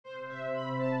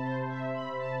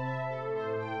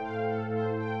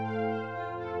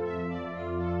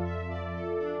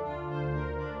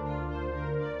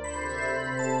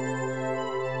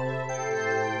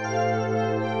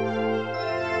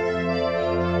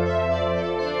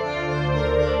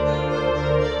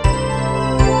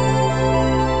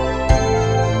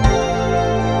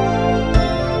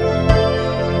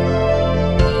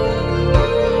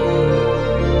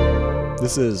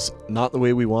This is Not the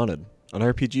Way We Wanted, an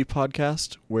RPG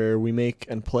podcast where we make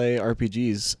and play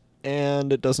RPGs,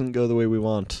 and it doesn't go the way we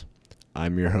want.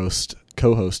 I'm your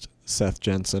co-host, Seth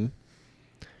Jensen.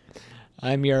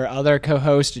 I'm your other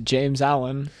co-host, James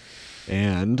Allen.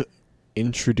 And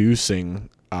introducing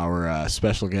our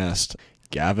special guest,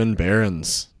 Gavin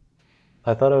Behrens.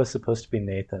 I thought I was supposed to be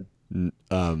Nathan.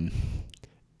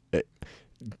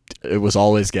 It was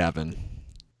always Gavin.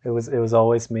 It was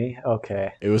always me?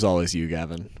 Okay. It was always you,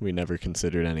 Gavin. We never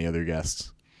considered any other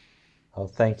guests. Oh,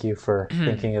 thank you for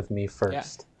thinking of me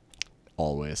first. Yeah.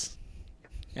 Always.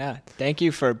 Yeah, thank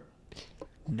you for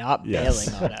not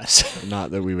bailing on us. Not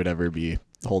that we would ever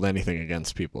hold anything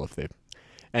against people if they...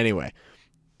 Anyway,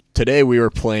 today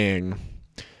we're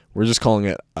just calling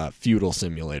it Feudal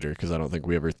Simulator because I don't think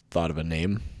we ever thought of a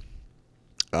name.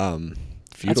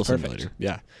 Feudal Simulator.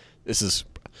 Yeah. This is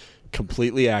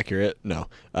completely accurate. No.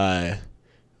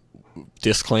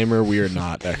 Disclaimer, we are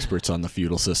not experts on the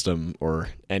feudal system or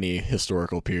any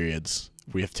historical periods.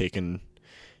 We have taken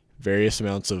various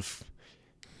amounts of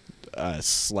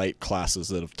slight classes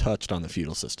that have touched on the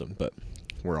feudal system, but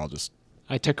we're all just...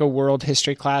 I took a world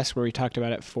history class where we talked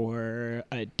about it for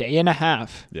a day and a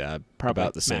half. Yeah, probably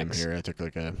about the same here. I took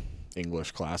like a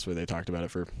English class where they talked about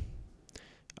it for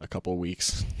a couple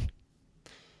weeks.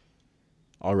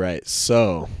 All right,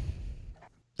 so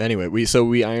anyway,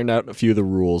 we ironed out a few of the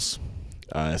rules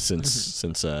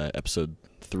since episode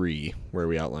 3, where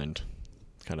we outlined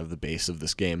kind of the base of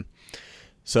this game.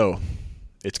 So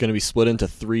it's going to be split into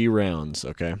 3 rounds,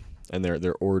 okay? And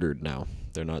they're ordered now.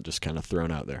 They're not just kind of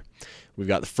thrown out there. We've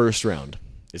got the first round.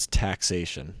 It's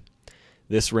taxation.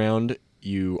 This round,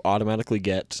 you automatically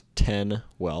get 10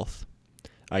 wealth.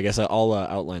 I guess I'll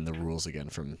outline the rules again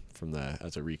from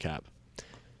as a recap.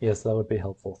 Yes, that would be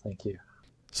helpful. Thank you.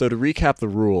 So to recap the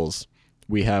rules,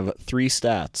 we have 3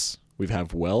 stats. We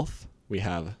have wealth, we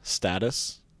have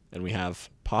status, and we have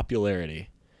popularity.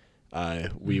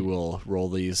 We will roll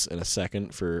these in a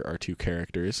second for our 2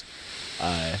 characters.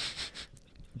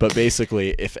 But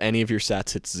basically, if any of your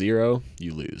stats hits 0,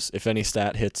 you lose. If any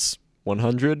stat hits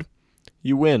 100,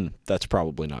 you win. That's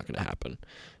probably not going to happen.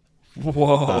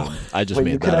 Whoa. I just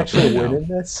made that up. You can actually win in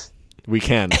this? We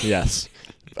can, yes.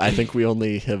 I think we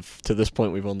only have, to this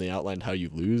point, we've only outlined how you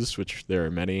lose, which there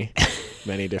are many,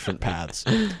 many different paths.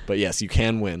 But yes, you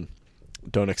can win.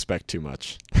 Don't expect too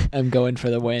much. I'm going for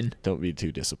the win. Don't be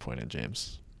too disappointed,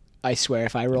 James. I swear,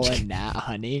 if I roll a nat,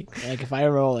 honey, like if I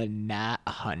roll a nat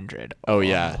 100. Oh,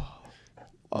 yeah.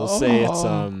 We'll say it's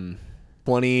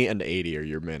 20 and 80 are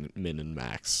your min and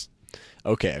max.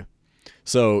 Okay.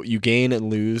 So you gain and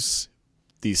lose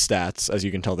these stats. As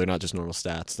you can tell, they're not just normal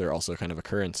stats. They're also kind of a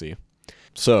currency.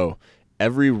 So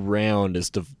every round is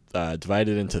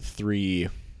divided into 3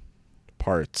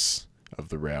 parts of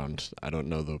the round. I don't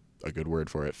know a good word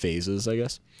for it. Phases, I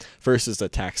guess. First is the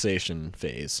taxation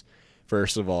phase.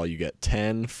 First of all, you get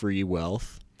 10 free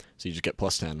wealth. So you just get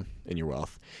plus 10 in your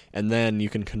wealth. And then you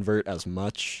can convert as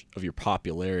much of your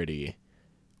popularity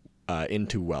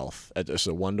into wealth. It's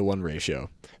a 1-to-1 ratio.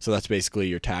 So that's basically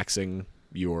you're taxing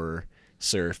your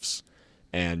serfs,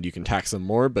 and you can tax them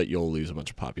more, but you'll lose a bunch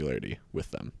of popularity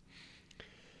with them.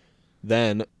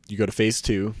 Then you go to phase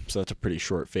 2, so that's a pretty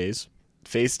short phase.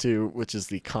 Phase 2, which is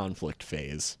the conflict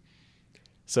phase.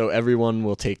 So everyone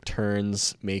will take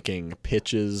turns making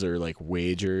pitches or like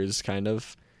wagers, kind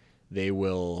of. They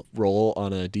will roll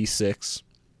on a d6.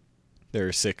 There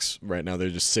are 6 right now.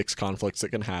 There's just 6 conflicts that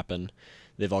can happen.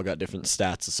 They've all got different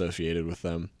stats associated with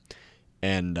them.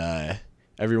 And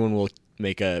everyone will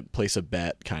place a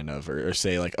bet, kind of, or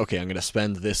say like, okay, I'm going to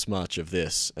spend this much of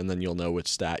this, and then you'll know which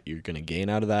stat you're going to gain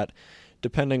out of that,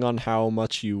 depending on how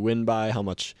much you win by, how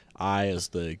much I, as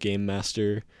the game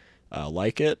master,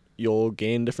 like it. You'll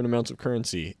gain different amounts of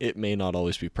currency. It may not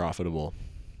always be profitable.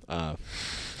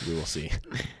 We will see.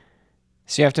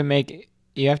 So you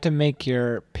have to make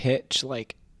your pitch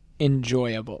like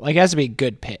enjoyable. Like it has to be a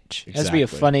good pitch. Exactly. It has to be a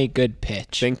funny, good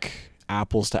pitch. Think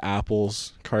apples to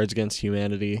apples, Cards Against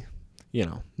Humanity.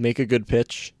 Make a good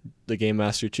pitch, the game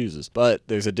master chooses. But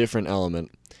there's a different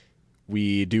element.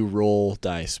 We do roll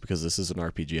dice because this is an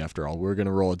RPG after all. We're going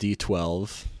to roll a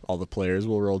d12. All the players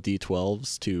will roll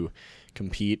d12s to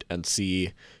compete and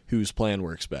see whose plan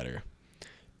works better.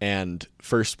 And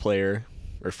first place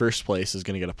is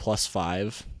going to get a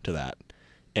 +5 to that.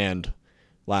 And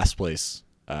last place,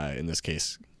 in this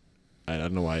case, I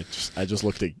don't know why, I just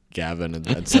looked at Gavin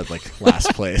and said like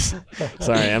last place.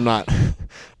 Sorry, I'm not...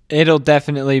 It'll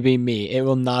definitely be me. It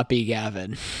will not be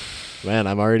Gavin. Man,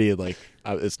 I'm already like,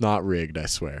 it's not rigged, I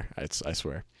swear. I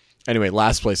swear. Anyway,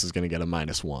 last place is going to get a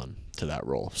 -1 to that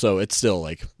roll. So it's still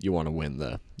like you want to win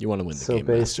the game. So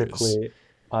basically,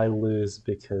 I lose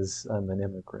because I'm an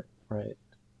immigrant, right?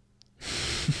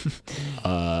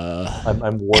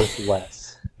 I'm worth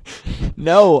less.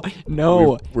 No,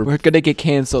 we're gonna get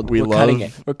canceled. We're cutting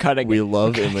it. We're cutting it. We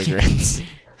love immigrants.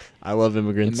 I love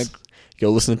immigrants. Go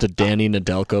listen to Danny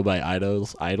Nadelko by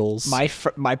Idols.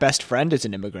 My best friend is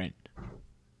an immigrant.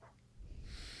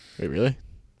 Wait, really?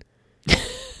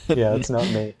 Yeah, it's not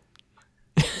me.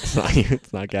 It's not you.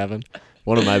 It's not Gavin.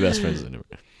 One of my best friends is an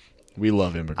immigrant. We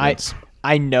love immigrants.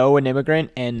 I know an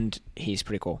immigrant, and he's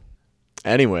pretty cool.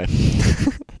 Anyway.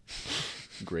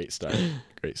 Great start.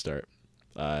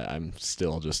 I'm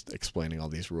still just explaining all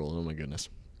these rules. Oh my goodness.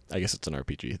 I guess it's an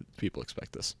RPG. People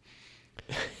expect this.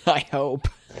 I hope.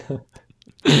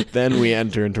 Then we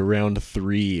enter into round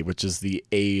 3, which is the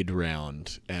aid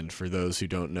round. And for those who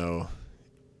don't know,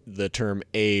 the term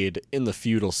aid in the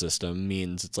feudal system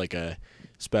means it's like a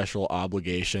special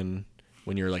obligation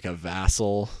when you're like a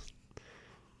vassal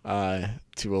to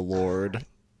a lord,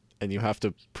 and you have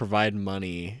to provide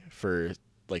money for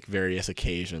like various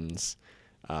occasions.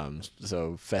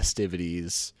 So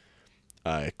festivities,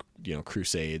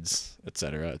 crusades,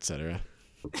 etc., etc.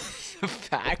 The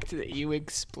fact that you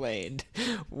explained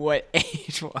what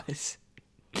aid was,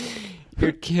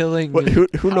 you're killing me.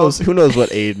 Who knows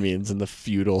what aid means in the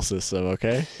feudal system?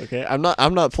 Okay. I'm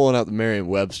not pulling out the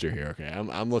Merriam-Webster here. Okay,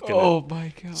 I'm looking at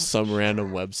my God, some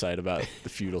random website about the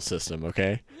feudal system.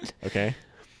 Okay.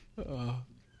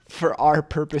 For our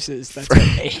purposes, that's what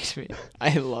aid means.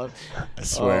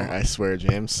 I swear,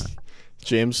 James.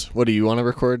 James, what do you want to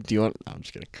record? Do you want? No, I'm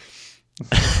just kidding.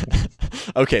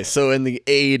 Okay, so in the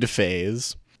aid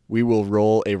phase, we will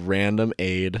roll a random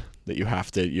aid that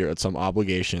you're at some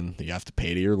obligation that you have to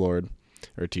pay to your lord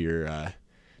or to your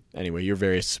your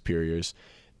various superiors.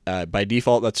 By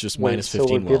default, that's just minus 15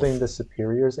 so we're wealth. giving the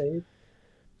superiors aid?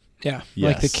 Yeah,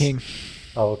 yes. Like the king.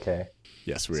 Oh, okay.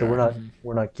 Yes, we are. So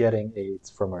we're not getting aids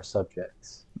from our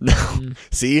subjects. No.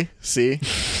 See?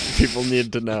 People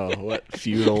need to know what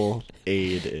feudal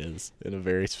aid is in a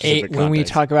very specific context. When we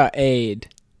talk about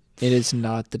aid, it is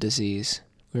not the disease.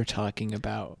 We're talking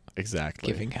about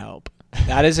giving help.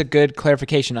 That is a good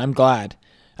clarification. I'm glad.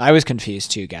 I was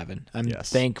confused too, Gavin. I'm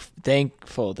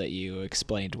thankful that you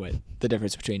explained what the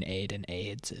difference between aid and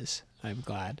AIDS is. I'm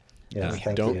glad. Yeah,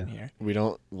 we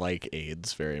don't like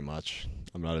AIDS very much.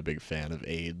 I'm not a big fan of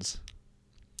AIDS.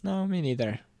 No, me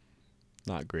neither.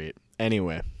 Not great.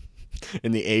 Anyway,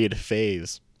 in the aid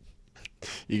phase,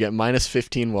 you get minus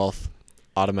 15 wealth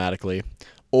automatically.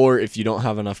 Or if you don't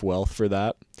have enough wealth for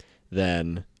that,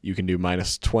 then you can do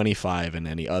minus 25 in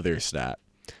any other stat.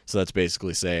 So that's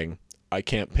basically saying, I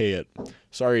can't pay it.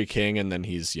 Sorry, king. And then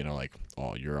he's, like,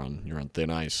 oh, you're on thin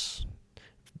ice,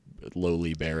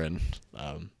 lowly baron.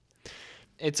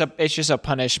 It's just a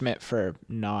punishment for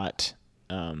not.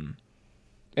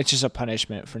 It's just a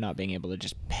punishment for not being able to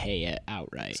just pay it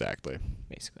outright. Exactly.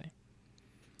 Basically.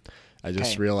 I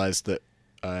just realized that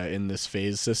in this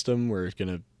phase system, we're going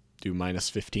to do minus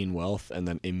 15 wealth and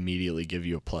then immediately give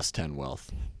you a plus 10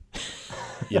 wealth.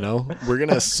 We're going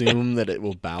to assume that it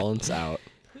will balance out,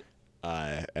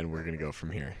 and we're going to go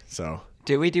from here. So,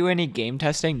 did we do any game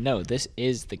testing? No, this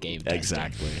is the game testing.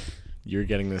 Exactly. You're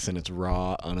getting this in its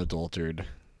raw, unadulterated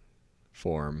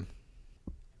form.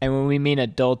 And when we mean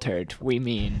adulterated, we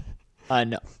mean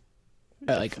unpolished.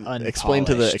 Explain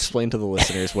to the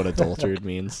listeners what adulterated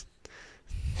means.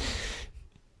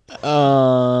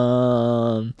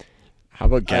 How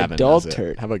about Gavin?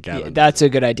 Adulterated. How about Gavin? Yeah, that's a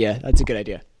good idea.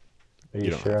 Are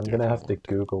you sure? I'm gonna have to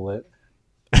Google it.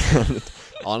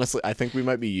 Honestly, I think we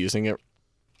might be using it.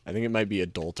 I think it might be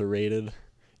adulterated.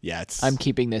 Yeah, I'm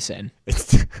keeping this in.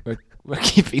 We're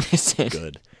keeping this in.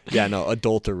 Good. Yeah, no,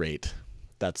 adulterate.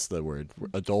 That's the word.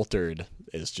 Adulterated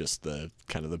is just the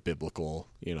kind of the biblical,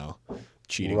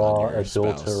 cheating on your spouse.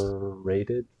 Raw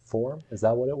adulterated form? Is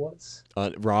that what it was?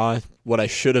 Raw. What I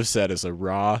should have said is a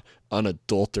raw,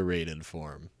 unadulterated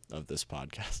form of this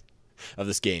podcast, of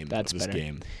this game. That's better.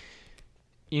 Game.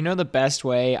 The best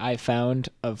way I found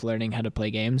of learning how to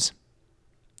play games?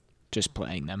 Just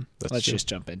playing them. Let's just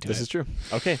jump into it. This is true.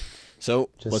 Okay, so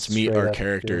let's meet our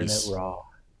characters. Doing it raw.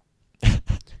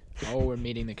 Oh, we're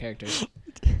meeting the characters.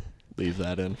 Leave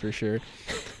that in for sure.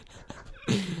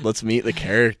 Let's meet the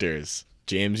characters.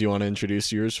 James, you want to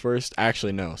introduce yours first?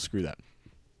 Actually, no. Screw that.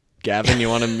 Gavin, you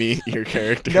want to meet your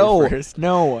character first?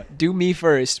 No. Do me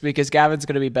first, because Gavin's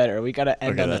going to be better. We got to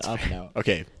end on an up note.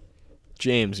 Okay.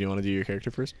 James, you want to do your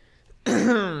character first?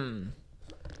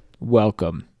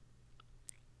 Welcome.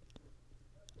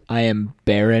 I am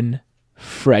Baron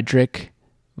Frederick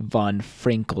von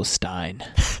Frankenstein.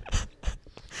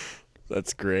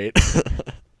 That's great.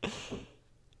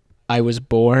 I was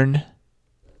born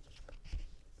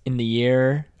in the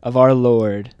year of our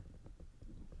Lord,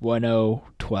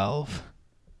 1012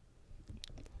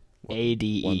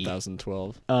 ADE.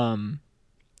 1012.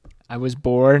 I was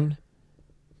born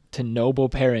to noble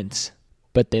parents,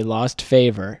 but they lost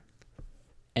favor,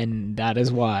 and that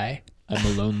is why I'm a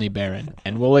lonely baron.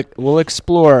 And we'll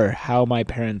explore how my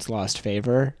parents lost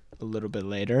favor a little bit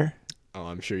later. Oh,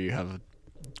 I'm sure you have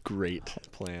great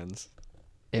plans.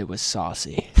 It was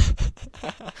saucy.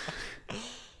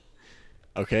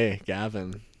 Okay,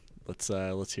 Gavin, let's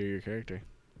hear your character.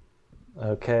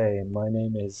 Okay, my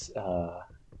name is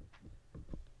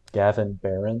Gavin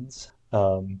Barons.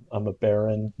 I'm a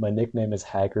baron. My nickname is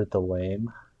Haggard the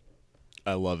Lame.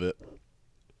 I love it.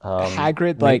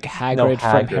 Hagrid, like Hagrid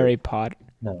from Harry Potter?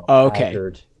 No, oh, okay.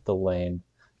 Haggard the Lame,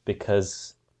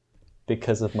 because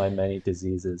of my many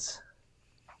diseases.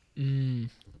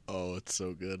 Oh, it's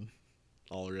so good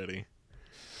already.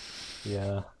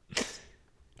 Yeah.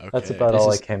 Okay. That's about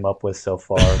all I came up with so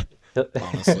far.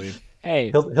 Honestly. Hey,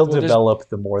 he'll develop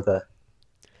the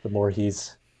more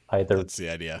he's either That's the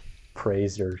idea.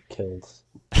 praised or killed.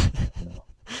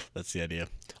 That's the idea.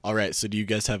 All right, so do you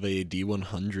guys have a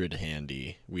D100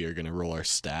 handy? We are going to roll our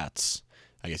stats.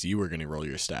 I guess you were going to roll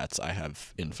your stats. I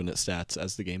have infinite stats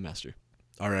as the game master.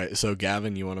 All right, so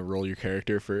Gavin, you want to roll your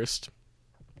character first?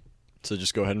 So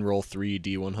just go ahead and roll 3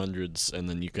 D100s, and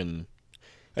then you can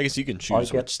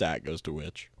choose which stat goes to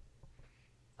which.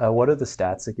 What are the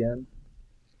stats again?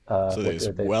 So there's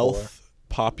wealth,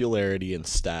 popularity, and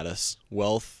status.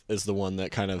 Wealth is the one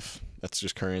that that's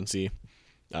just currency.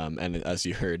 And as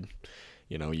you heard,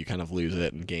 you kind of lose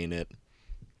it and gain it.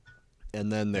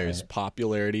 And then there's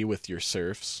popularity with your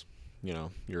serfs,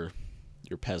 your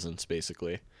peasants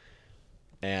basically.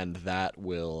 And that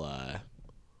will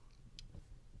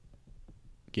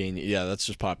gain, that's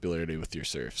just popularity with your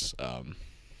serfs.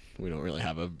 We don't really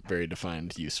have a very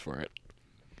defined use for it.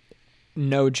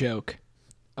 No joke.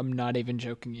 I'm not even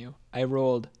joking you. I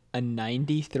rolled a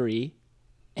 93,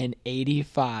 an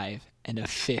 85, and a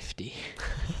 50.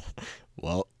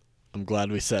 Well, I'm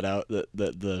glad we set out that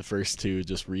the first two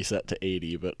just reset to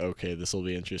 80, but okay, this will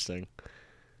be interesting.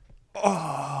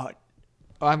 Oh,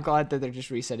 I'm glad that they're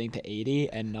just resetting to 80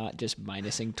 and not just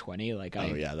minusing 20 like I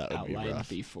that would be rough.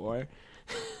 Before.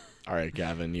 All right,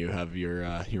 Gavin, you have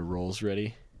your rolls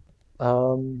ready?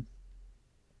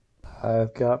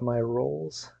 I've got my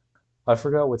rolls. I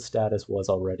forgot what status was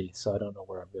already, so I don't know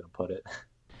where I'm going to put it.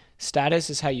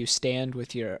 Status is how you stand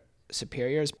with your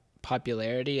superiors.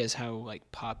 Popularity is how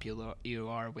popular you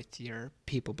are with your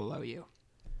people below you.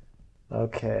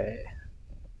 Okay.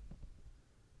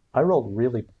 I rolled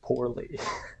really poorly.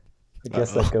 I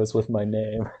guess that goes with my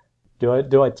name.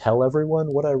 Do I tell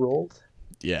everyone what I rolled?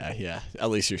 Yeah.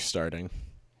 At least you're starting.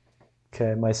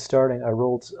 Okay, my starting, I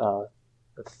rolled a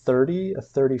 30, a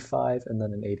 35, and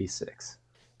then an 86.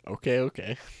 Okay.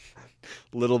 A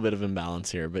little bit of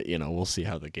imbalance here, but we'll see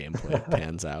how the gameplay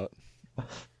pans out.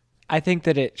 I think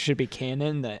that it should be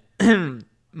canon that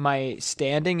my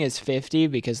standing is 50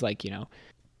 because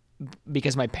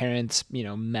because my parents,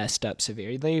 messed up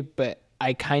severely, but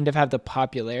I kind of have the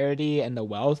popularity and the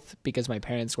wealth because my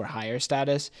parents were higher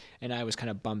status and I was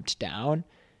kind of bumped down.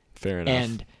 Fair enough.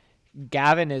 And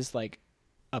Gavin is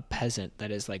a peasant that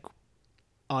is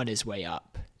on his way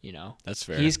up, That's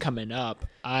fair. He's coming up.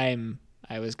 I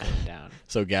was coming down.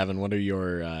 So Gavin, what are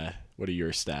your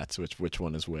stats? Which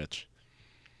one is which?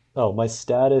 Oh, my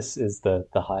status is the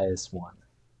highest one.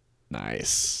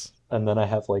 Nice. And then I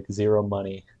have 0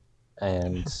 money,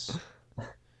 and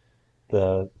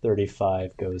the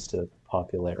 35 goes to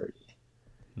popularity.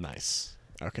 Nice.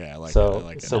 Okay, I like it.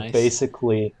 So nice.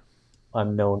 Basically,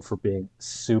 I'm known for being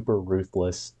super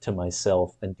ruthless to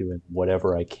myself and doing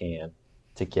whatever I can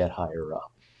to get higher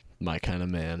up. My kind of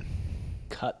man.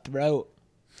 Cutthroat.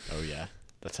 Oh yeah,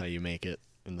 that's how you make it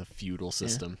in the feudal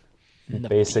system. Yeah.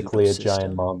 Basically a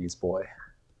giant mommy's boy.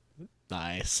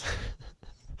 Nice.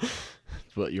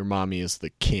 But your mommy is the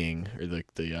king or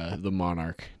the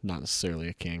monarch, not necessarily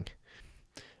a king.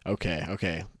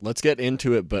 Okay. Let's get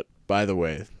into it. But by the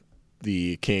way,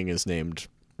 the king is named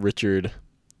Richard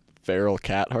Feral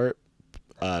Cathart,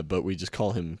 but we just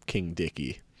call him King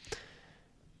Dicky.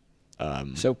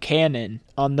 So canon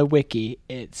on the wiki,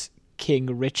 it's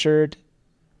King Richard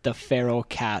the Feral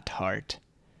Cathart,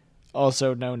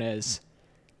 also known as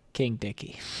King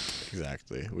Dicky.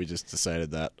 Exactly. We just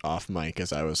decided that off mic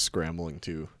as I was scrambling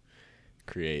to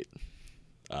create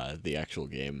the actual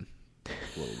game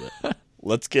a little bit.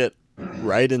 Let's get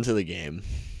right into the game,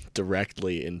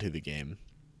 directly into the game,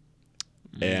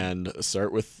 and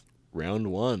start with round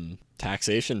 1,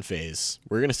 taxation phase.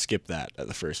 We're going to skip that at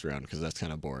the first round because that's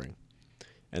kind of boring.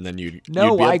 And then you'd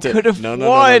I could have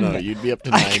won. No. You'd be up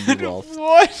to 90 wealth.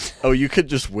 What? Oh, you could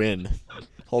just win.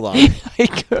 Hold on. I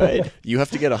could. You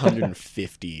have to get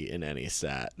 150 in any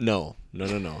stat. No.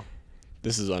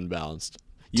 This is unbalanced.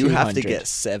 You 200. have to get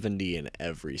 70 in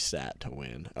every stat to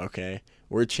win, okay?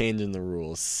 We're changing the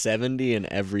rules. 70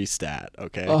 in every stat,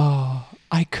 okay? Oh,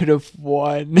 I could have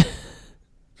won.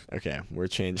 Okay, we're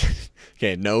changing.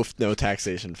 Okay, no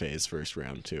taxation phase first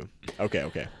round, too.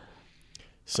 Okay.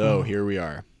 So, here we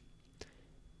are.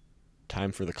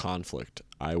 Time for the conflict.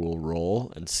 I will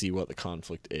roll and see what the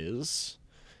conflict is.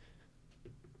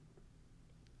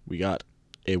 We got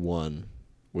a 1,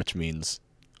 which means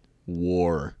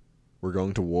war. We're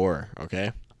going to war,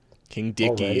 okay? King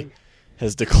Dicky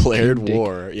has declared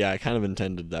war. Yeah, I kind of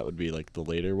intended that would be like the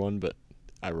later one, but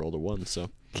I rolled a 1,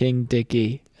 so. King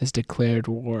Dicky has declared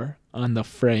war on the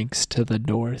Franks to the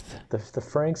north. The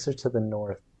Franks are to the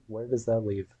north. Where does that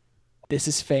leave? This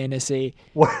is fantasy.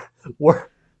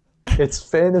 It's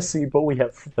fantasy, but we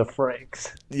have the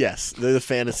Franks. Yes, they're the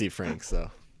fantasy Franks, though.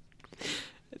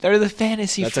 They're the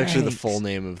fantasy That's Franks. actually the full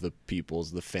name of the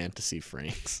peoples, the fantasy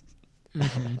Franks.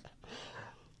 Mm-hmm.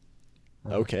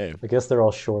 Okay. I guess they're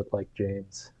all short like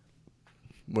James.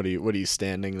 What are you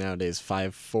standing nowadays?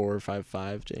 5'4",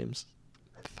 5'5", James?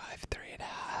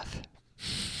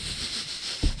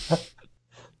 5'3.5".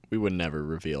 We would never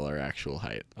reveal our actual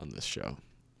height on this show.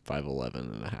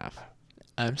 5'11.5".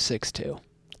 I'm 6'2".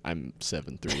 I'm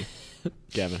 7'3".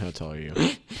 Gavin, how tall are you?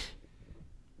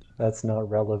 That's not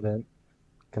relevant,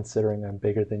 considering I'm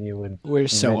bigger than you in We're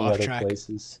so many off other track.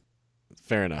 places.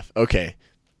 Fair enough. Okay.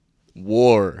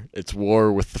 War. It's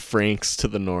war with the Franks to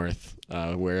the north,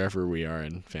 wherever we are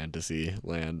in fantasy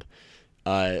land.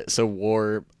 So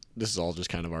war, this is all just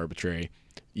kind of arbitrary.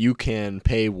 You can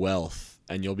pay wealth,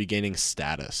 and you'll be gaining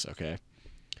status, okay?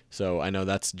 So I know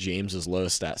that's James's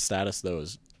lowest status, though,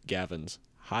 is Gavin's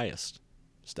highest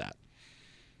stat.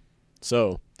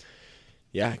 So,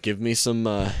 yeah, give me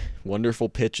some wonderful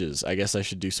pitches. I guess I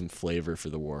should do some flavor for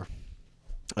the war.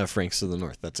 Franks to the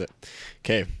north, that's it.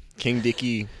 Okay, King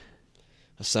Dicky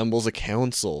assembles a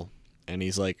council, and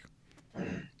he's like,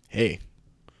 hey,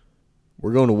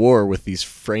 we're going to war with these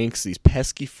Franks, these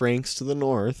pesky Franks to the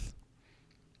north.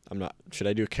 Should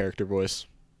I do a character voice?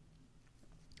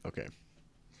 Okay.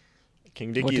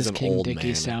 King Dicky is an old man. What does King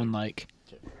Dicky sound like?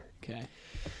 Okay.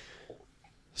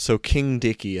 So King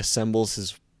Dicky assembles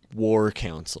his war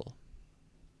council.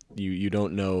 You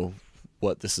don't know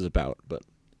what this is about, but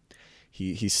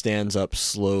he stands up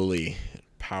slowly,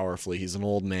 powerfully. He's an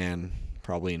old man,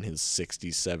 probably in his 60s,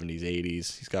 70s,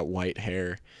 80s. He's got white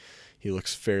hair. He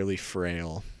looks fairly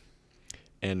frail.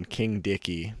 And King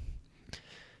Dicky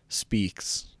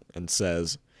speaks and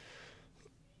says,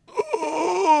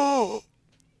 "Oh,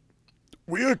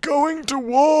 we are going to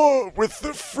war with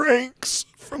the Franks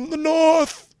from the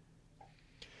north.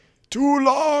 Too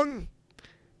long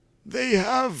they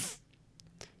have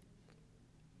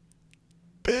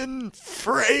been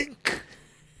Frank.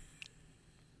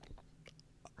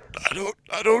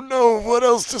 I don't know what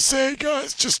else to say,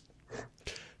 guys.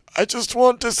 I just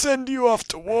want to send you off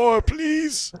to war,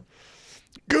 please.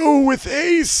 Go with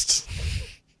haste."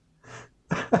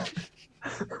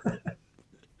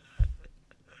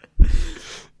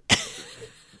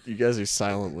 You guys are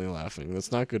silently laughing.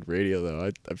 That's not good radio,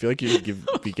 though. I feel like you should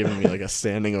be giving me like a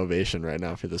standing ovation right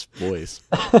now for this voice.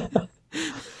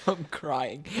 I'm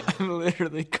crying. I'm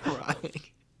literally crying.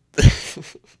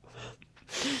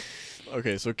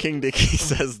 Okay, so King Dicky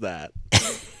says that.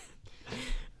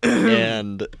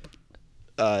 And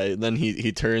then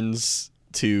he turns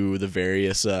to the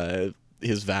various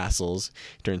his vassals.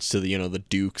 He turns to the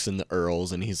dukes and the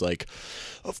earls, and he's like,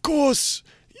 "Of course,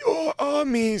 your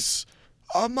armies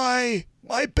are my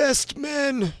best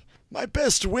men, my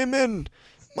best women,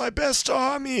 my best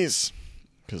armies."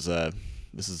 Because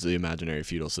this is the imaginary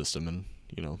feudal system, and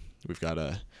we've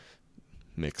got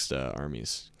mixed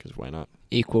armies. Because why not?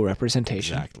 Equal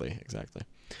representation. Exactly.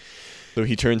 So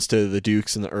he turns to the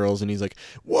dukes and the earls, and he's like,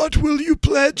 "What will you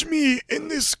pledge me in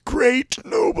this great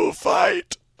noble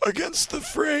fight against the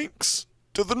Franks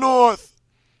to the north?"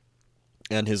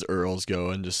 And his earls go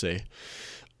and just say,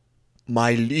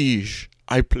 "My liege,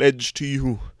 I pledge to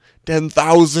you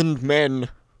 10,000 men."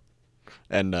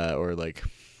 And,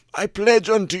 "I pledge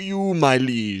unto you, my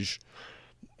liege,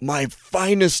 my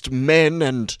finest men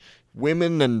and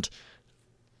women and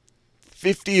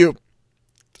 50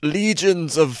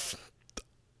 legions of..."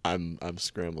 I'm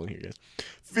scrambling here, guys.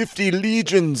 50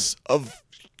 legions of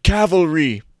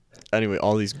cavalry. Anyway,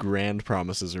 all these grand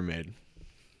promises are made.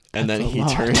 And then he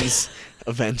turns,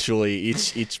 eventually,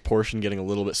 each portion getting a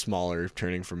little bit smaller,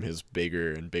 turning from his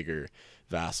bigger and bigger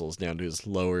vassals down to his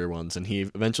lower ones, and he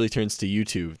eventually turns to you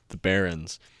two, the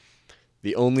barons,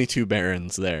 the only two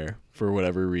barons there for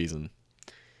whatever reason.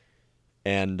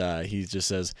 And he just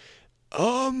says,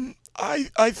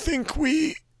 I think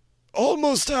we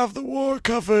almost have the war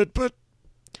covered, but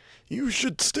you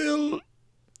should still,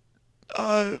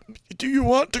 do you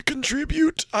want to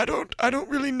contribute? I don't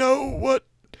really know what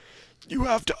you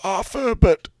have to offer,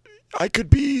 but I could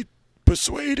be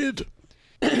persuaded.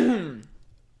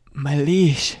 My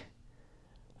liege,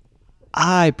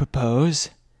 I propose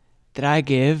that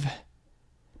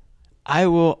I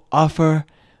will offer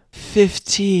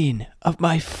 15 of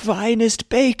my finest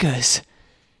bakers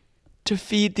to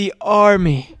feed the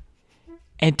army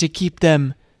and to keep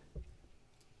them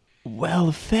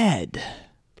well fed.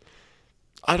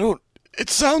 It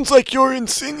sounds like you're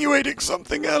insinuating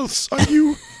something else. Are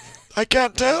you? I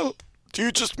can't tell. Do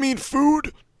you just mean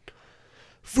food?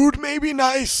 Food may be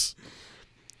nice.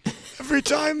 Every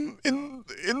time in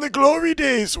the glory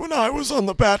days when I was on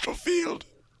the battlefield,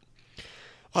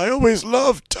 I always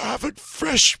loved to have a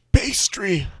fresh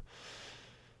pastry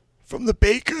from the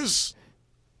bakers.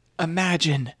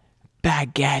 Imagine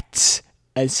baguettes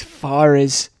as far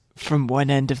as from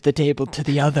one end of the table to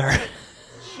the other.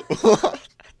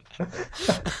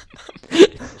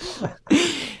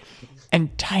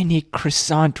 And tiny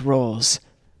croissant rolls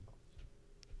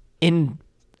in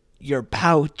your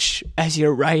pouch as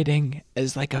you're riding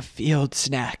as like a field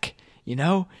snack, you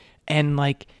know? And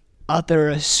like other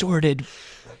assorted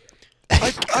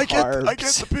I get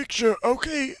the picture.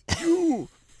 Okay, you,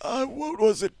 what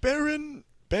was it? Barons.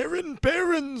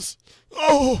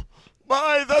 Oh,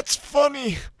 my, that's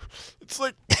funny. It's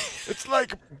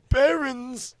like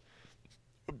barons.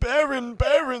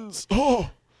 Barons. Oh,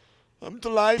 I'm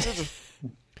delighted.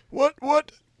 What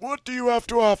do you have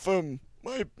to offer,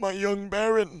 my young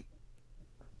baron?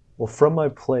 Well, from my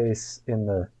place in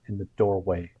the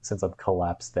doorway, since I'm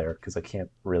collapsed there because I can't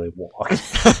really walk.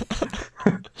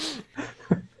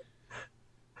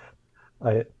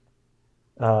 I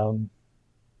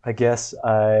guess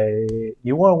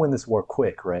you want to win this war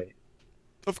quick, right?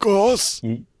 Of course.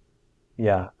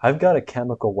 Yeah, I've got a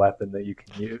chemical weapon that you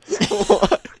can use.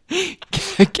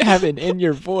 Gavin, in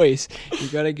your voice. You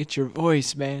gotta get your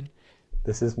voice, man.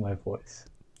 This is my voice.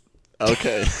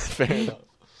 Okay, fair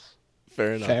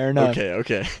enough.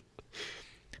 Okay.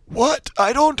 What?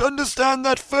 I don't understand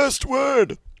that first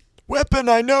word. Weapon,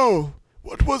 I know.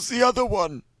 What was the other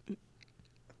one?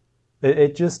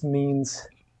 It just means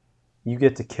you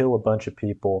get to kill a bunch of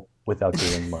people without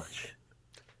doing much.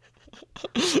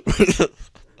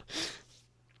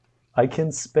 I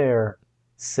can spare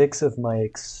 6 of my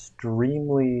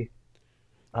extremely,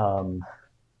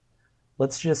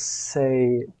 let's just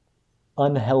say,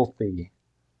 unhealthy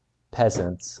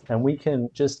peasants, and we can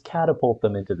just catapult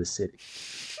them into the city.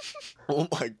 Oh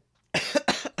my.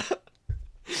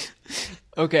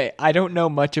 Okay, I don't know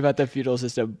much about the feudal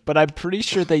system, but I'm pretty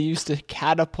sure they used to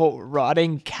catapult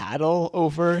rotting cattle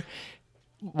over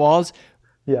walls.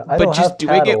 Yeah, I don't have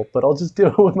cattle, but I'll just do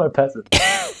it with my peasants.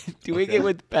 Doing it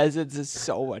with peasants is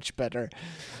so much better.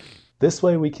 This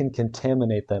way we can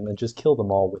contaminate them and just kill them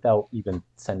all without even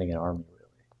sending an army, really.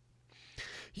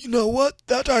 You know what?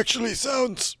 That actually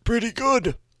sounds pretty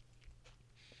good.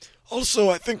 Also,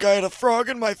 I think I had a frog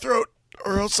in my throat,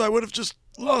 or else I would have just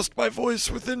lost my voice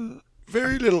within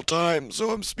very little time,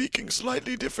 so I'm speaking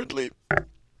slightly differently.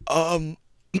 You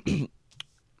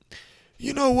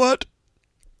know what?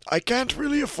 I can't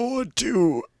really afford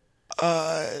to,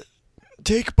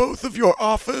 take both of your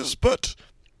offers, but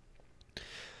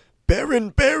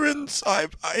barons, I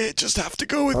just have to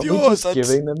go with Aren't yours. We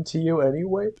just giving them to you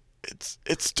anyway?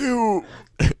 It's too.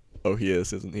 Oh, he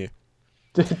is, isn't he?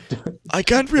 I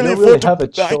can't really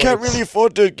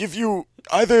afford to give you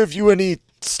either of you any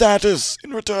status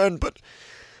in return, but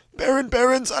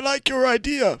barons, I like your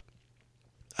idea.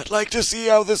 I'd like to see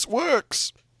how this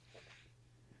works.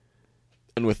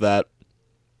 And with that,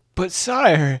 but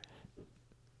sire,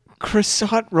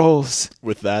 croissant rolls.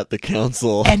 With that, the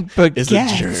council and is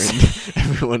adjourned.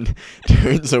 Everyone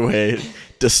turns away,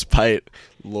 despite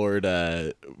Lord.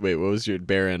 Wait, what was your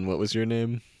Baron? What was your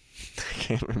name? I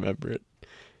can't remember it.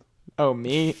 Oh,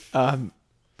 me.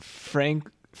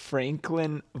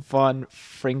 Franklin von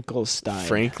Finkelstein.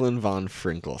 Franklin von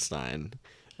Finkelstein.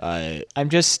 I'm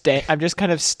just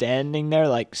kind of standing there,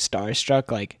 like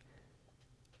starstruck, like.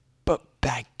 But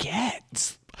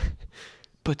baguettes.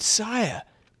 But sire,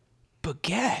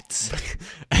 baguettes.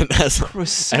 And as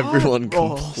croissant everyone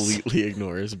rolls. Completely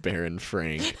ignores Baron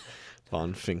Frank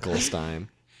von Finkelstein,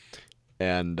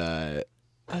 and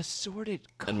assorted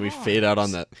carbs. And we fade out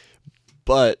on that.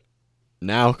 But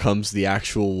now comes the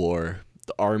actual war,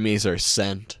 the armies are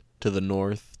sent to the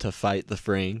north to fight the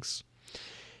Franks,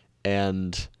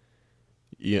 and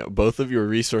both of your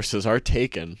resources are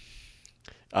taken.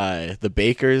 The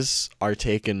bakers are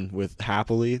taken with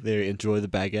happily. They enjoy the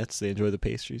baguettes, they enjoy the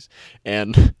pastries,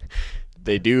 and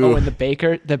they do. Oh, and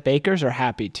the bakers are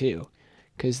happy too,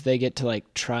 because they get to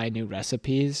like try new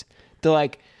recipes. They're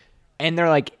like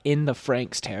in the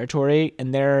Franks territory,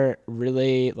 and they're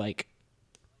really like,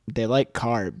 they like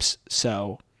carbs,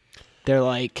 so they're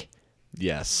like,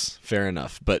 yes, fair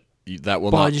enough, but that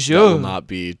will not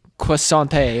be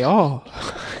croissant. Oh,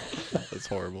 that's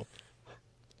horrible.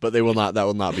 But they will not. That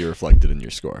will not be reflected in your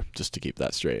score. Just to keep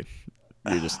that straight,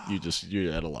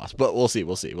 you're at a loss. But we'll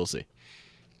see.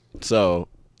 So,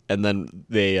 and then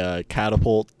they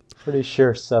catapult. Pretty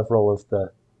sure several of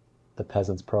the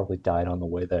peasants probably died on the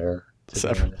way there.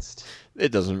 To be honest,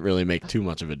 it doesn't really make too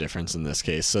much of a difference in this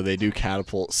case. So they do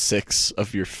catapult 6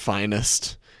 of your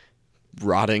finest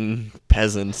rotting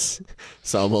peasants,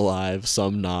 some alive,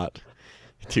 some not,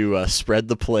 to spread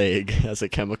the plague as a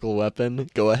chemical weapon.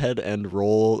 Go ahead and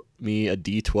roll me a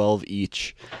d12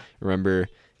 each. Remember,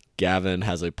 Gavin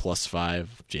has a +5.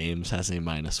 James has a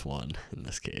 -1 in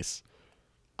this case.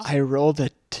 I rolled a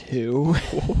 2.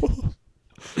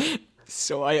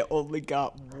 So I only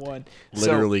got 1.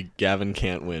 Literally, Gavin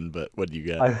can't win, but what do you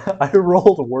get? I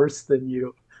rolled worse than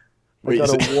you. I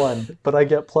got a 1, but I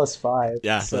get +5.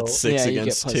 Yeah, so that's 6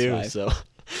 against 2. 5. So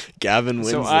Gavin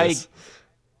wins this.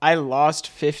 I lost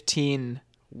 15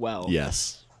 wealth.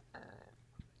 Yes.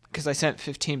 Because I sent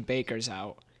 15 bakers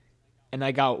out, and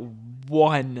I got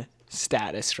 1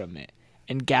 status from it.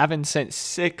 And Gavin sent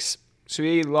 6, so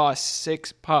he lost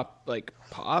 6 pop.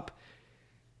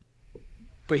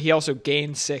 But he also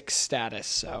gained 6 status,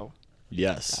 so.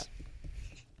 Yes.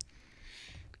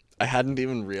 I hadn't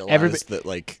even realized that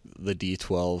like the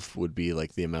D12 would be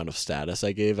like the amount of status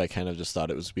I gave. I kind of just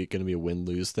thought it was going to be a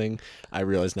win-lose thing. I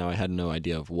realized now I had no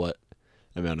idea of what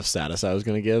amount of status I was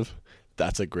going to give.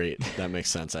 That makes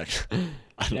sense actually.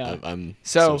 Yeah. I'm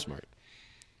so smart.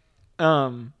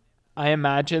 I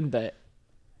imagine that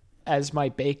as my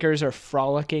bakers are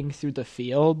frolicking through the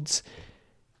fields,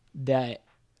 that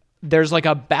there's like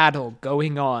a battle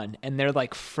going on, and they're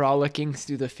like frolicking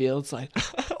through the fields like,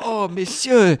 oh,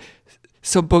 monsieur,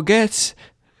 some baguettes.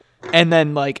 And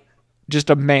then like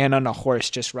just a man on a horse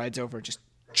just rides over, just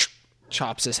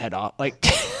chops his head off. Like,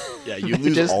 yeah, you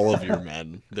lose all of your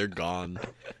men. They're gone.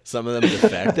 Some of them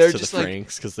defect to the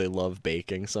Franks because they love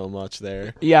baking so much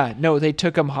there. Yeah, no, they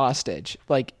took him hostage.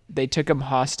 Like, they took him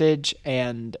hostage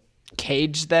and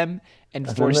caged them and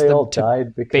forced them to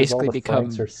died because basically all the become.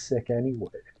 Franks are sick anyway.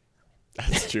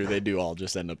 That's true. They do all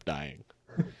just end up dying.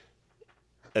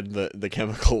 And the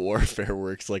chemical warfare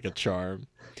works like a charm.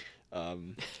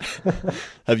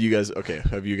 Have you guys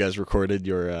recorded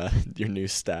your new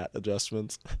stat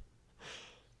adjustments?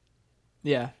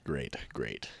 Yeah. Great.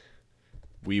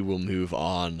 We will move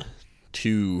on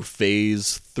to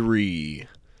phase 3.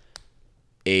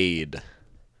 Aid.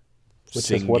 Which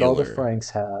Singular. is what all the Franks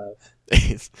have.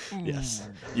 Yes.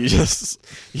 You just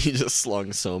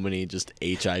slung so many just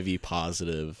HIV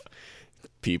positive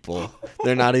people.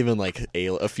 They're not even like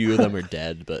a few of them are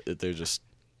dead, but they're just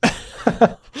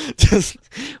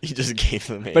you just gave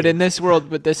them AIDS. But in this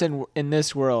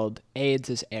world, AIDS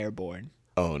is airborne.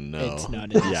 Oh no. It's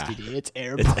not an STD. It's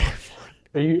airborne.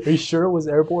 Are you sure it was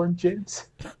airborne, James?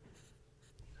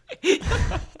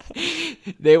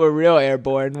 They were real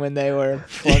airborne when they were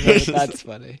flung over. That's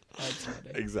funny.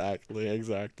 Exactly.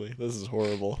 This is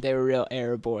horrible. They were real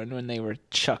airborne when they were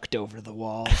chucked over the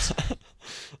walls. Oh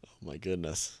my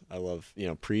goodness. I love,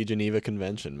 pre-Geneva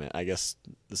Convention, man. I guess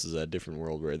this is a different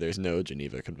world where there's no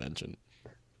Geneva Convention.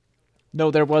 No,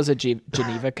 there was a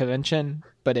Geneva Convention,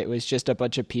 but it was just a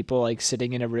bunch of people like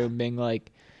sitting in a room being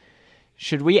like,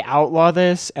 should we outlaw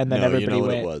this? And then everybody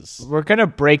went, it was. We're going to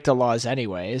break the laws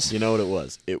anyways. You know what it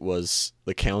was? It was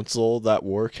the council, that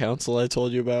war council I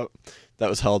told you about, that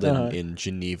was held in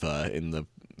Geneva, in the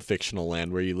fictional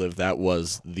land where you live. That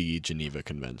was the Geneva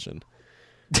Convention.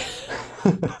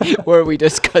 Where we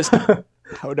discussed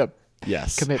how to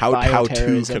commit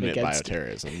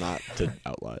bioterrorism, not to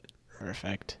outlaw it.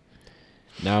 Perfect.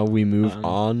 Now we move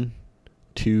on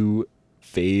to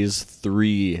phase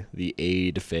 3, the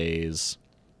aid phase.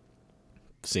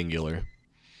 Singular.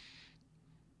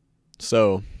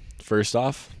 So, first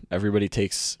off, everybody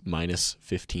takes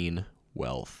 -15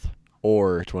 wealth.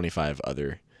 Or 25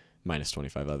 other,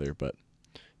 -25 other, but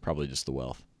probably just the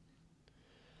wealth.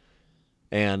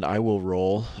 And I will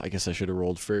roll, I guess I should have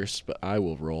rolled first, but I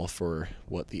will roll for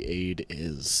what the aid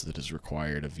is that is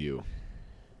required of you.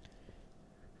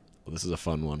 Well, this is a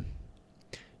fun one.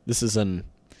 This is an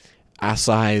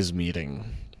assize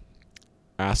meeting.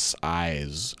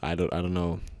 Assize. I don't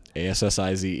know.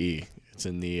 ASSIZE. It's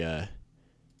in the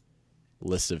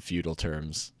list of feudal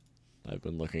terms I've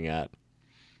been looking at.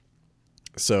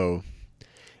 So,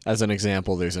 as an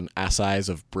example, there's an assize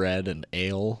of bread and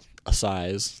ale.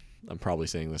 Assize. I'm probably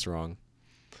saying this wrong.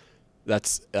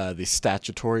 That's the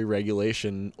statutory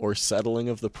regulation or settling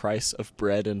of the price of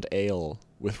bread and ale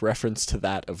with reference to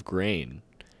that of grain,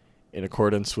 in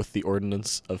accordance with the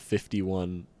ordinance of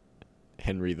 51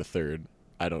 Henry III.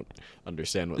 I don't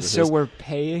understand what this is. So we're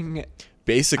paying...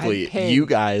 Basically, you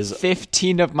guys...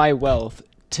 15 of my wealth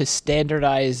to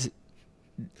standardize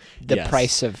the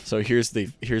price of... So here's the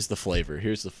flavor.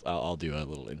 I'll do a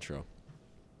little intro.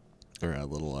 Or a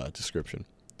little description.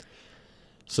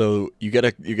 So you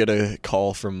get a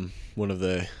call from one of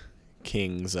the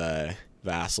king's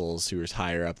vassals who is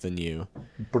higher up than you.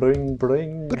 Bring,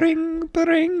 bring. Bring,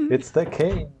 bring. It's the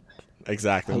king.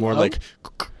 Exactly. Hello? More like...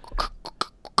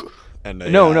 And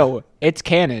no, it's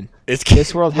canon.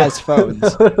 This world has phones.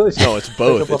 No, it's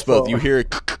both. It's both. You hear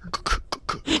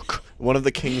one of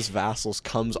the king's vassals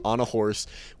comes on a horse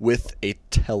with a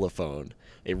telephone,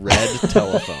 a red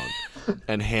telephone,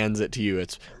 and hands it to you.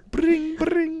 It's bring,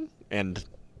 bring, and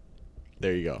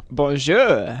there you go.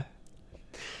 Bonjour.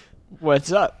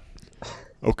 What's up?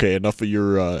 Okay, enough of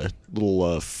your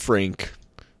little frank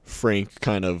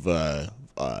kind of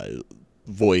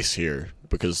voice here,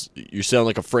 because you sound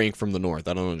like a Frank from the north.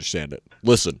 I don't understand it.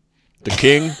 Listen, the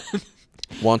king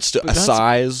wants to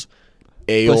assize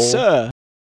ale. But sir,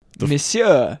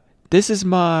 monsieur, this is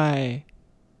my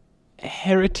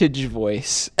heritage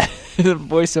voice. The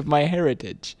voice of my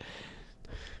heritage.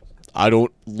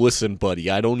 Listen, buddy,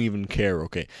 I don't even care,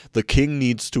 okay? The king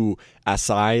needs to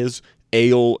assize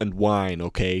ale and wine,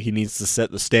 okay? He needs to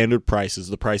set the standard prices.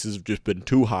 The prices have just been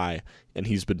too high, and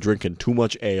he's been drinking too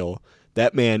much ale.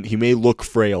 That man, he may look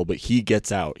frail, but he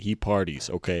gets out. He parties,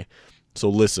 okay? So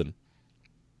listen,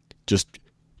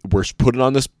 we're putting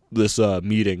on this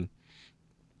meeting,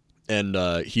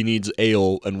 and he needs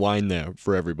ale and wine there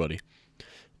for everybody.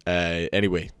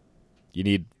 Anyway, you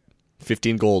need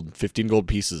 15 gold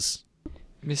pieces.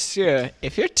 Monsieur,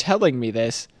 if you're telling me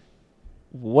this,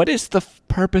 what is the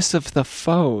purpose of the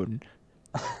phone?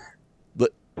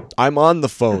 I'm on the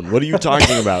phone. What are you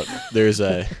talking about? There's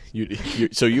so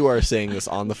you are saying this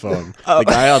on the phone. Oh. The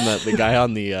guy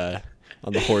on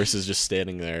the horse is just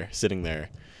sitting there.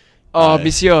 Oh,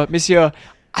 monsieur,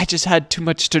 I just had too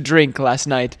much to drink last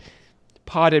night.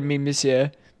 Pardon me,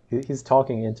 monsieur. He's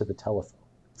talking into the telephone.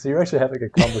 So you're actually having a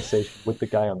conversation with the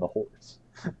guy on the horse.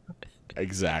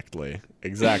 Exactly.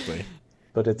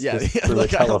 But it's just through the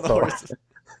telephone.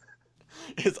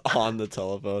 It's on the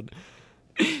telephone.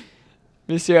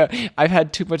 Monsieur, I've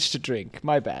had too much to drink.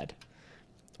 My bad.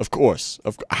 Of course.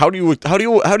 How do you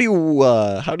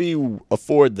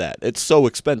afford that? It's so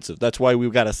expensive. That's why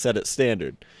we've got to set it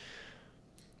standard.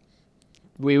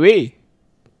 Oui.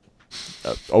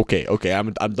 Okay.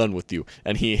 I'm done with you.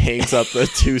 And he hangs up the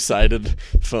two-sided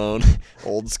phone,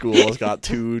 old school. It's got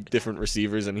two different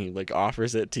receivers, and he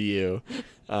offers it to you.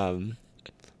 Do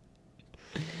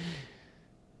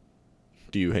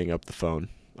you hang up the phone?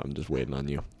 I'm just waiting on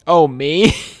you. Oh,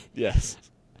 me? Yes.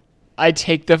 I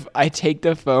take the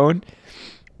phone,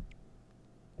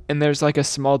 and there's a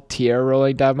small tear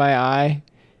rolling down my eye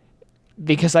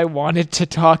because I wanted to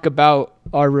talk about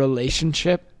our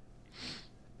relationship.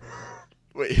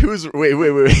 Wait, whose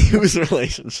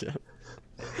relationship?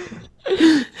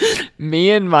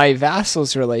 Me and my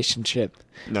vassal's relationship.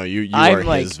 No, you are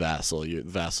his vassal.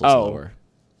 Vassal's lower.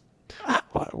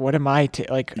 What am I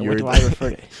what do I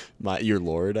refer to? Your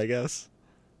lord, I guess.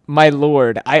 My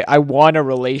lord. I want a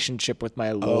relationship with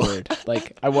my lord.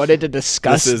 I wanted to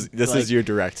discuss. This is your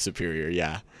direct superior,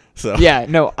 yeah. So yeah,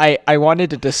 no, I wanted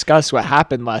to discuss what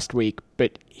happened last week,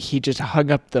 but he just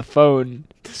hung up the phone,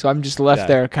 so I'm just left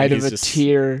there, kind of a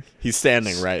tear. He's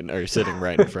sitting right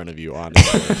in front of you on his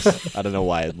horse. I don't know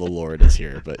why the Lord is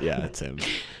here, but yeah, it's him.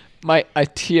 A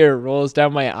tear rolls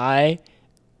down my eye,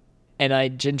 and I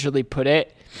gingerly put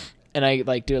it, and I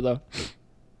do a little.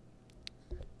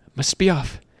 Must be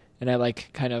off, and I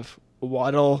kind of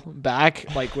waddle back,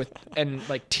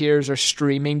 tears are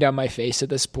streaming down my face at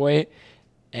this point.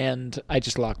 And I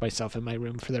just lock myself in my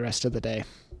room for the rest of the day.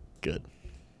 Good.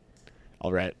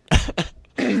 All right.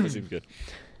 That seems good.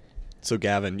 So,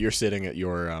 Gavin, you're sitting at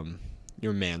your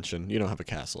mansion. You don't have a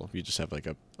castle. You just have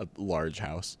a large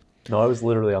house. No, I was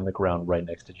literally on the ground right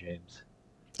next to James.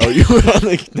 Oh, you were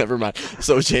on never mind.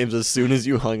 So, James, as soon as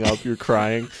you hung up, you're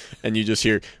crying, and you just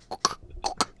hear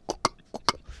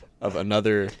of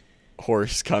another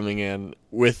horse coming in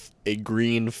with a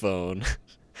green phone.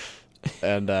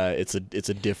 And it's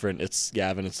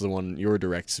Gavin. It's the one, your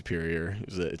direct superior.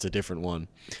 It's a different one,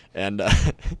 and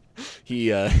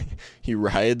he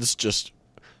rides just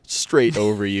straight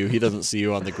over you. He doesn't see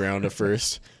you on the ground at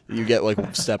first. You get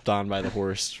like stepped on by the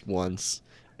horse once,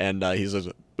 and he's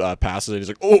passes it. He's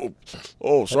like,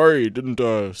 oh, sorry, didn't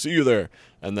see you there.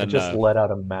 And then I just let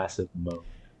out a massive moan.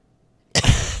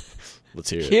 Let's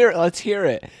hear it. Let's hear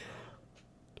it.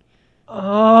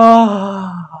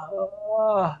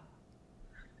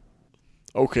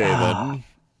 Okay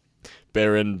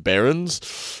then,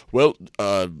 Barons. Well,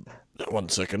 1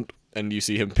 second, and you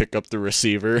see him pick up the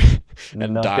receiver and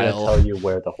I'm not dial. gonna tell you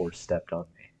where the horse stepped on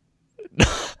me.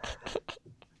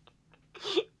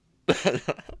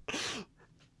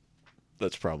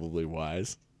 That's probably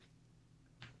wise.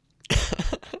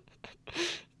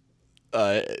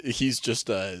 He just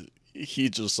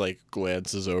like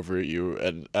glances over at you,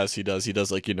 and as he does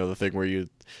like, the thing where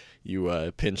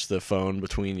you pinch the phone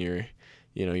between your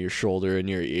shoulder and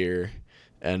your ear,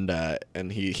 and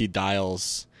he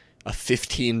dials a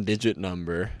 15-digit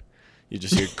number. You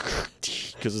just hear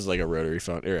because it's like a rotary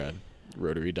phone or a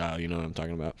rotary dial. You know what I'm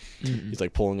talking about? Mm-hmm. He's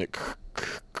like pulling it,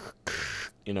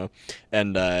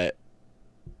 and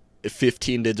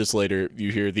 15 digits later,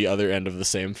 you hear the other end of the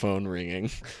same phone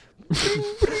ringing.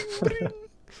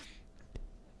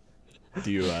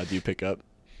 Do you pick up?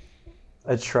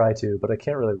 I try to, but I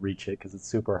can't really reach it because it's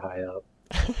super high up.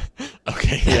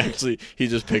 Okay, he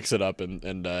just picks it up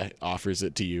and offers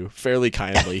it to you fairly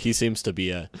kindly. He seems to be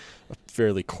a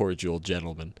fairly cordial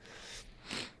gentleman.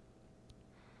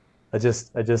 I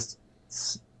just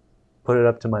put it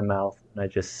up to my mouth and I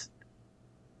just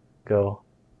go,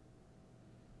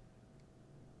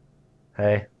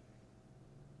 "Hey."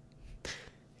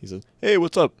 He says, "Hey,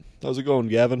 what's up? How's it going,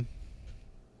 Gavin?"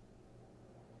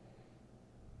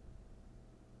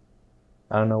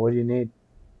 I don't know. What do you need?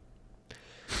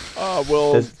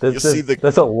 Well,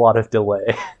 that's a lot of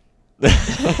delay.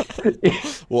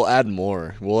 We'll add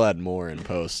more. We'll add more in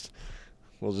post.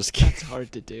 We'll just. That's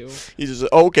hard to do. He just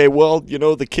okay. Well,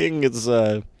 the king is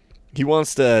he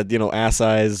wants to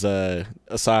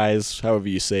assize however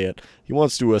you say it. He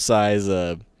wants to assize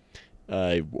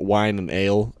wine and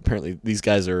ale. Apparently, these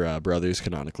guys are brothers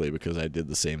canonically because I did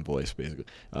the same voice basically.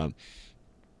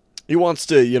 He wants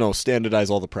to, standardize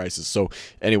all the prices. So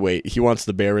anyway, he wants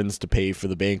the barons to pay for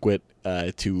the banquet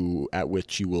at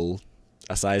which you will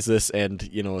assize this, and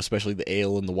especially the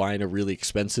ale and the wine are really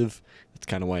expensive. That's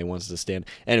kind of why he wants to stand.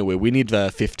 Anyway, we need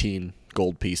 15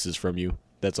 gold pieces from you.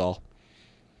 That's all.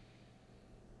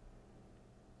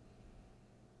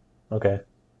 Okay.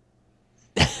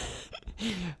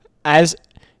 As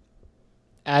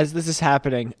this is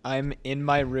happening, I'm in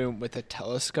my room with a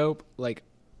telescope, like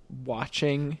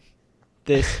watching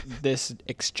this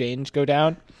exchange go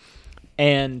down,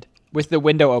 and with the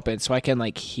window open so I can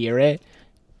like hear it,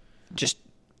 just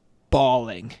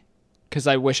bawling because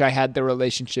I wish I had the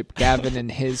relationship Gavin and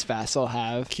his vassal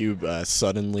have. Cube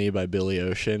Suddenly by Billy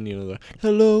Ocean, the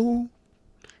hello,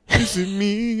 is it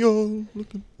me you're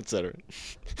looking, etc.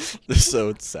 So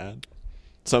it's sad.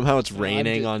 Somehow it's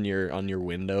raining on your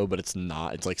window, but it's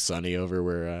not. It's like sunny over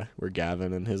where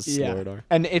Gavin and his lord are.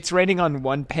 And it's raining on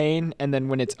one pane, and then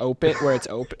when it's open,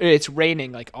 it's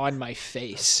raining like on my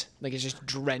face. Like it's just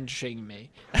drenching me.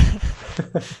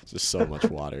 Just so much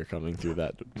water coming through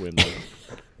that window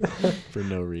for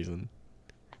no reason.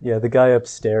 Yeah, the guy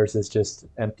upstairs is just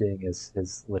emptying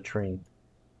his latrine.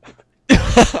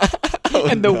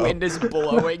 And the wind is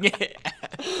blowing it.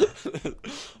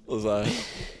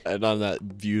 And on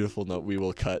that beautiful note, we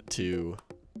will cut to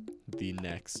the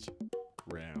next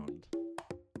round.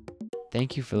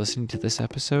 Thank you for listening to this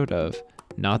episode of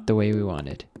Not the Way We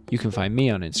Wanted. You can find me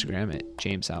on Instagram at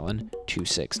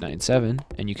JamesAllen2697,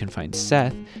 and you can find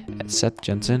Seth at Seth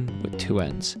Jensen with 2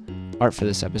 N's. Art for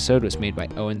this episode was made by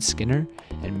Owen Skinner,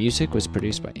 and music was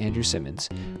produced by Andrew Simmons,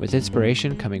 with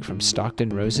inspiration coming from Stockton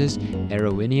Rose's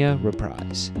Aerowinia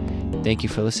Reprise. Thank you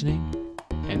for listening,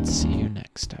 and see you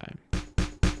next time.